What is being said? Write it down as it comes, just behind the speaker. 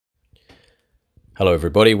Hello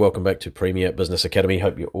everybody, welcome back to Premier Business Academy.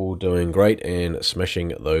 Hope you're all doing great and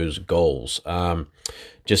smashing those goals.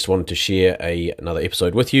 Just wanted to share another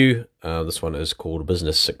episode with you. This one is called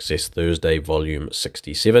Business Success Thursday, Volume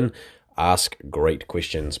 67. Ask Great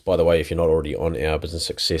Questions. By the way, if you're not already on our Business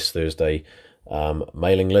Success Thursday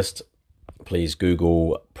mailing list, please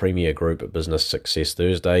Google Premier Group Business Success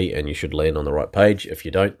Thursday and you should land on the right page. If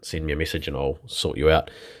you don't, send me a message and I'll sort you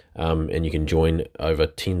out. And you can join over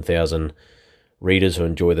 10,000 readers who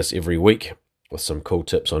enjoy this every week with some cool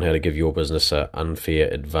tips on how to give your business an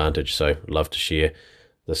unfair advantage. So love to share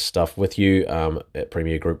this stuff with you. At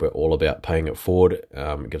Premier Group, we're all about paying it forward.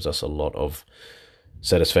 It gives us a lot of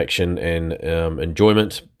satisfaction and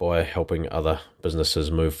enjoyment by helping other businesses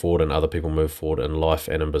move forward and other people move forward in life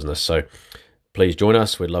and in business. So please join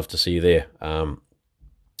us. We'd love to see you there.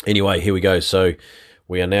 Anyway, here we go. So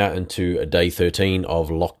we are now into day 13 of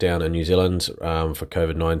lockdown in New Zealand for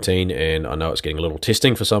COVID-19, and I know it's getting a little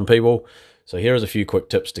testing for some people. So here is a few quick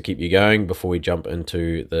tips to keep you going before we jump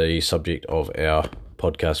into the subject of our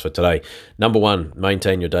podcast for today. Number one,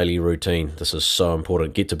 maintain your daily routine. This is so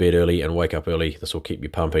important. Get to bed early and wake up early. This will keep you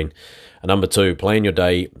pumping. And number two, plan your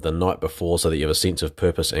day the night before so that you have a sense of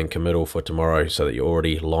purpose and committal for tomorrow, so that you're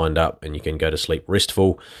already lined up and you can go to sleep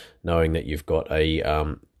restful, knowing that you've got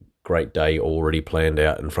a great day already planned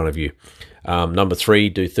out in front of you. Number three,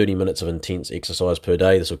 do 30 minutes of intense exercise per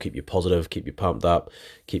day. This will keep you positive, keep you pumped up,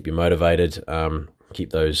 keep you motivated,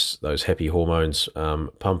 keep those happy hormones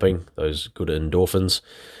pumping, those good endorphins.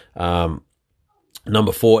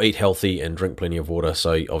 Number four, eat healthy and drink plenty of water.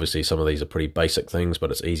 So obviously some of these are pretty basic things,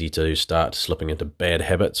 but it's easy to start slipping into bad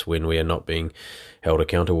habits when we are not being held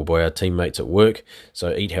accountable by our teammates at work.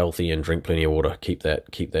 So eat healthy and drink plenty of water. Keep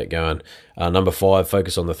that going. Number five,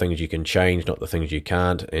 focus on the things you can change, not the things you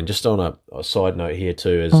can't. And just on a side note here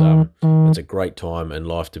too is it's a great time in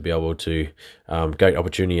life to be able to, great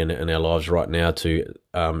opportunity in our lives right now to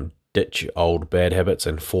ditch old bad habits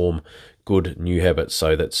and form good new habits.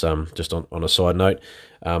 So that's just on a side note.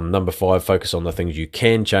 Number five, focus on the things you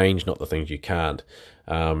can change, not the things you can't.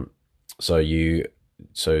 So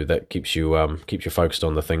that keeps you focused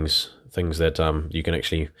on the things that you can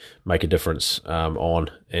actually make a difference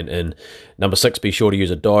on and in. Number six, be sure to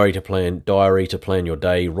use a diary to plan your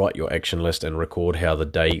day, write your action list and record how the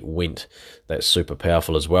day went. That's super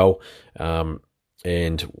powerful as well.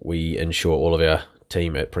 And we ensure all of our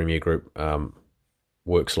team at Premier Group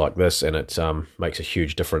works like this, and it makes a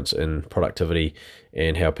huge difference in productivity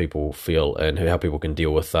and how people feel and how people can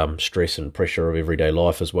deal with stress and pressure of everyday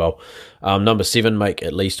life as well. Number seven, make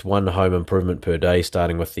at least one home improvement per day,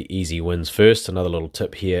 starting with the easy wins first. Another little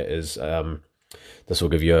tip here is this will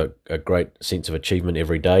give you a great sense of achievement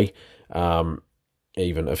every day.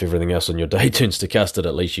 Even if everything else on your day turns to custard,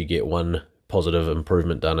 at least you get one positive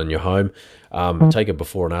improvement done in your home. Take a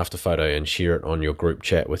before and after photo and share it on your group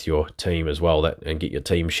chat with your team as well, and get your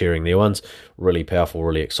team sharing their ones. Really powerful,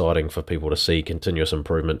 really exciting for people to see continuous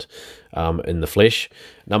improvement in the flesh.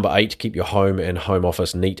 Number eight, keep your home and home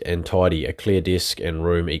office neat and tidy. A clear desk and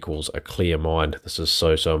room equals a clear mind. This is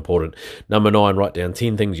so important. Number nine, write down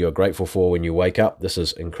 10 things you're grateful for when you wake up. This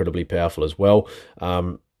is incredibly powerful as well.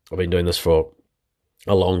 I've been doing this for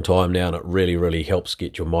a long time now, and it really helps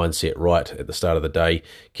get your mindset right at the start of the day.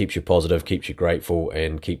 Keeps you positive, keeps you grateful,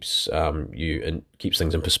 and keeps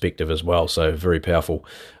things in perspective as well. So very powerful.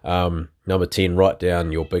 Number 10, write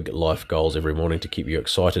down your big life goals every morning to keep you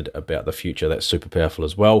excited about the future. That's super powerful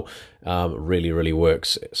as well. Really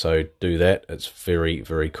works. So do that. It's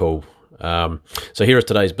very cool. So here is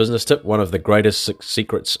today's business tip. One of the greatest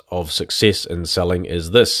secrets of success in selling is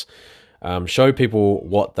this. Show people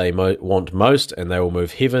what they want most, and they will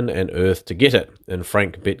move heaven and earth to get it. In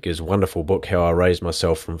Frank Bettger's wonderful book, How I Raised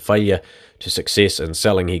Myself from Failure to Success in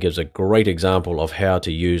Selling, he gives a great example of how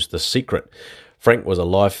to use the secret. Frank was a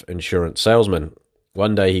life insurance salesman.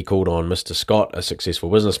 One day he called on Mr. Scott, a successful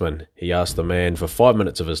businessman. He asked the man for 5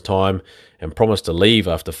 minutes of his time and promised to leave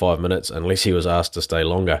after 5 minutes unless he was asked to stay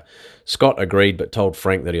longer. Scott agreed, but told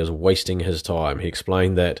Frank that he was wasting his time. He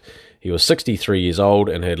explained that he was 63 years old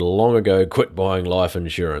and had long ago quit buying life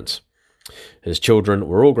insurance. His children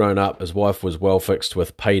were all grown up, his wife was well fixed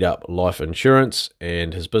with paid-up life insurance,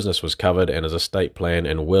 and his business was covered, and his estate plan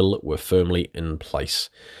and will were firmly in place.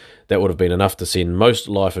 That would have been enough to send most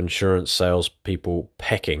life insurance salespeople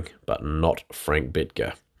packing, but not Frank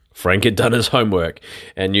Bettger. Frank had done his homework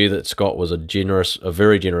and knew that Scott was a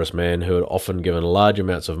very generous man who had often given large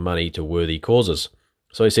amounts of money to worthy causes.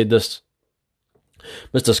 So he said this: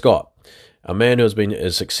 Mr. Scott, a man who has been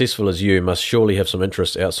as successful as you must surely have some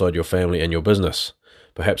interests outside your family and your business.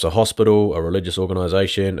 Perhaps a hospital, a religious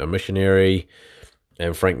organisation, a missionary,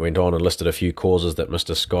 And Frank went on and listed a few causes that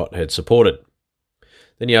Mr. Scott had supported.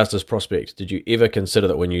 Then he asked his prospect, did you ever consider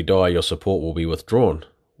that when you die your support will be withdrawn?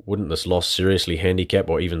 Wouldn't this loss seriously handicap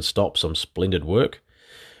or even stop some splendid work?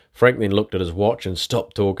 Frank then looked at his watch and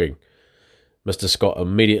stopped talking. Mr. Scott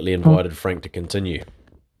immediately invited Frank to continue.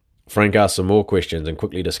 Frank asked some more questions and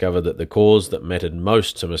quickly discovered that the cause that mattered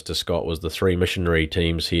most to Mr. Scott was the 3 missionary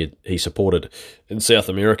teams he supported in South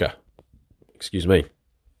America. Excuse me.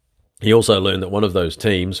 He also learned that one of those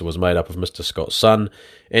teams was made up of Mr. Scott's son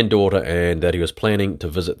and daughter, and that he was planning to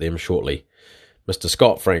visit them shortly. Mr.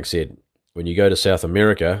 Scott, Frank said, when you go to South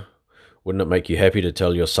America, wouldn't it make you happy to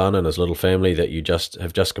tell your son and his little family that you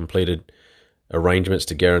have just completed arrangements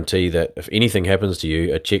to guarantee that if anything happens to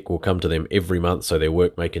you, a check will come to them every month so their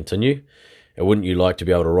work may continue? And wouldn't you like to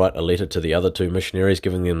be able to write a letter to the other 2 missionaries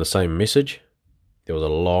giving them the same message? There was a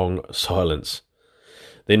long silence.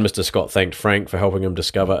 Then Mr. Scott thanked Frank for helping him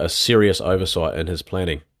discover a serious oversight in his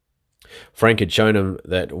planning. Frank had shown him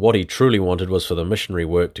that what he truly wanted was for the missionary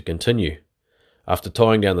work to continue. After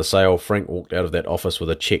tying down the sale, Frank walked out of that office with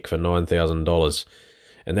a check for $9,000.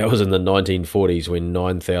 And that was in the 1940s when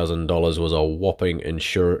 $9,000 was a whopping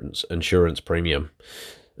insurance premium.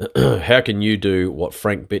 How can you do what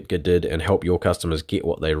Frank Bettger did and help your customers get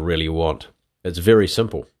what they really want? It's very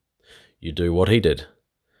simple. You do what he did.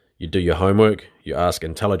 You do your homework, you ask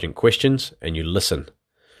intelligent questions, and you listen.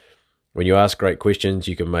 When you ask great questions,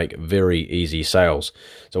 you can make very easy sales.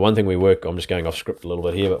 So one thing I'm just going off script a little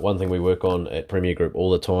bit here, but one thing we work on at Premier Group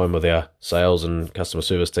all the time with our sales and customer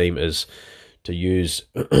service team is to use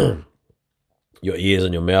your ears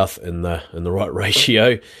and your mouth in the right ratio.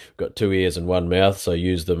 We've got 2 ears and 1 mouth, so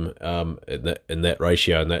use them in that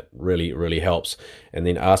ratio, and that really, really helps. And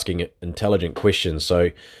then asking intelligent questions.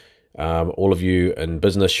 So all of you in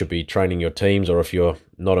business should be training your teams, or if you're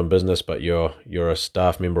not in business but you're a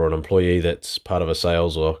staff member or an employee that's part of a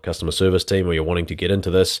sales or customer service team, or you're wanting to get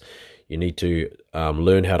into this, you need to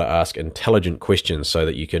learn how to ask intelligent questions so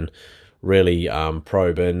that you can really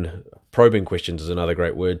probe in. Probing questions is another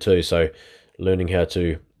great word too. So learning how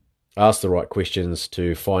to ask the right questions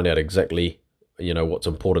to find out exactly what's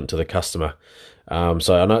important to the customer.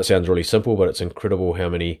 So I know it sounds really simple, but it's incredible how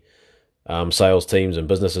many sales teams and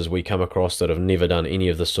businesses we come across that have never done any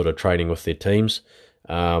of this sort of training with their teams,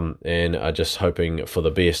 and are just hoping for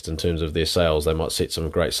the best in terms of their sales. They might set some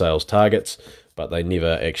great sales targets, but they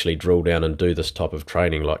never actually drill down and do this type of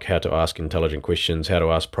training, like how to ask intelligent questions, how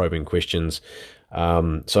to ask probing questions.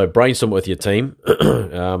 So brainstorm with your team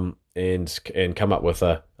and come up with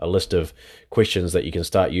a list of questions that you can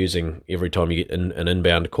start using every time you get an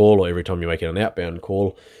inbound call, or every time you make an outbound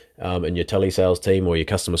call in your telesales team or your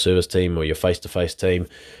customer service team or your face-to-face team.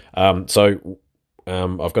 So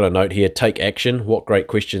I've got a note here: take action. What great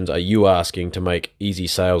questions are you asking to make easy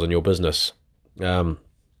sales in your business?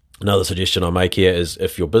 Another suggestion I make here is,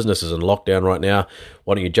 if your business is in lockdown right now,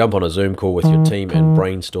 why don't you jump on a Zoom call with your team and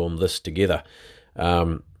brainstorm this together?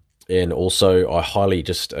 And also, I highly,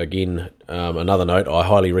 another note, I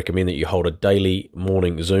highly recommend that you hold a daily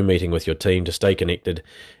morning Zoom meeting with your team to stay connected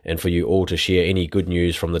and for you all to share any good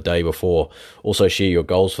news from the day before. Also share your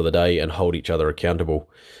goals for the day and hold each other accountable.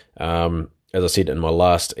 As I said in my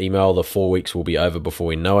last email, the 4 weeks will be over before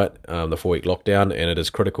we know it, the 4-week lockdown, and it is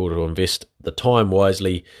critical to invest the time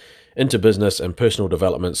wisely into business and personal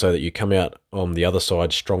development so that you come out on the other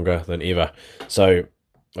side stronger than ever. So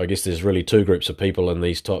I guess there's really 2 groups of people in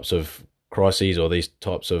these types of crises, or these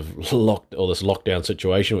types of this lockdown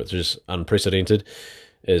situation, which is unprecedented,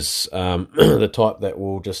 is the type that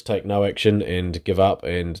will just take no action and give up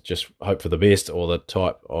and just hope for the best, or the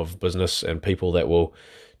type of business and people that will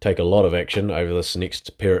take a lot of action over this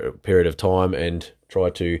next period of time and try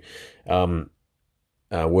to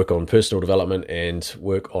work on personal development and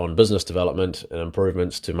work on business development and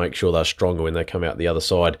improvements to make sure they're stronger when they come out the other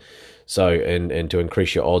side. So, and to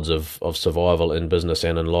increase your odds of survival in business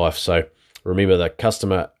and in life. So remember, the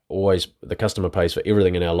customer pays for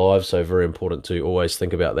everything in our lives. So very important to always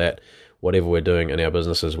think about that, whatever we're doing in our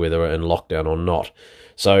businesses, whether we're in lockdown or not.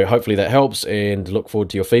 So hopefully that helps, and look forward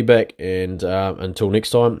to your feedback. And until next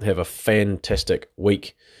time, have a fantastic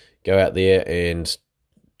week. Go out there and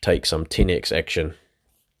take some 10x action.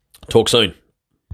 Talk soon.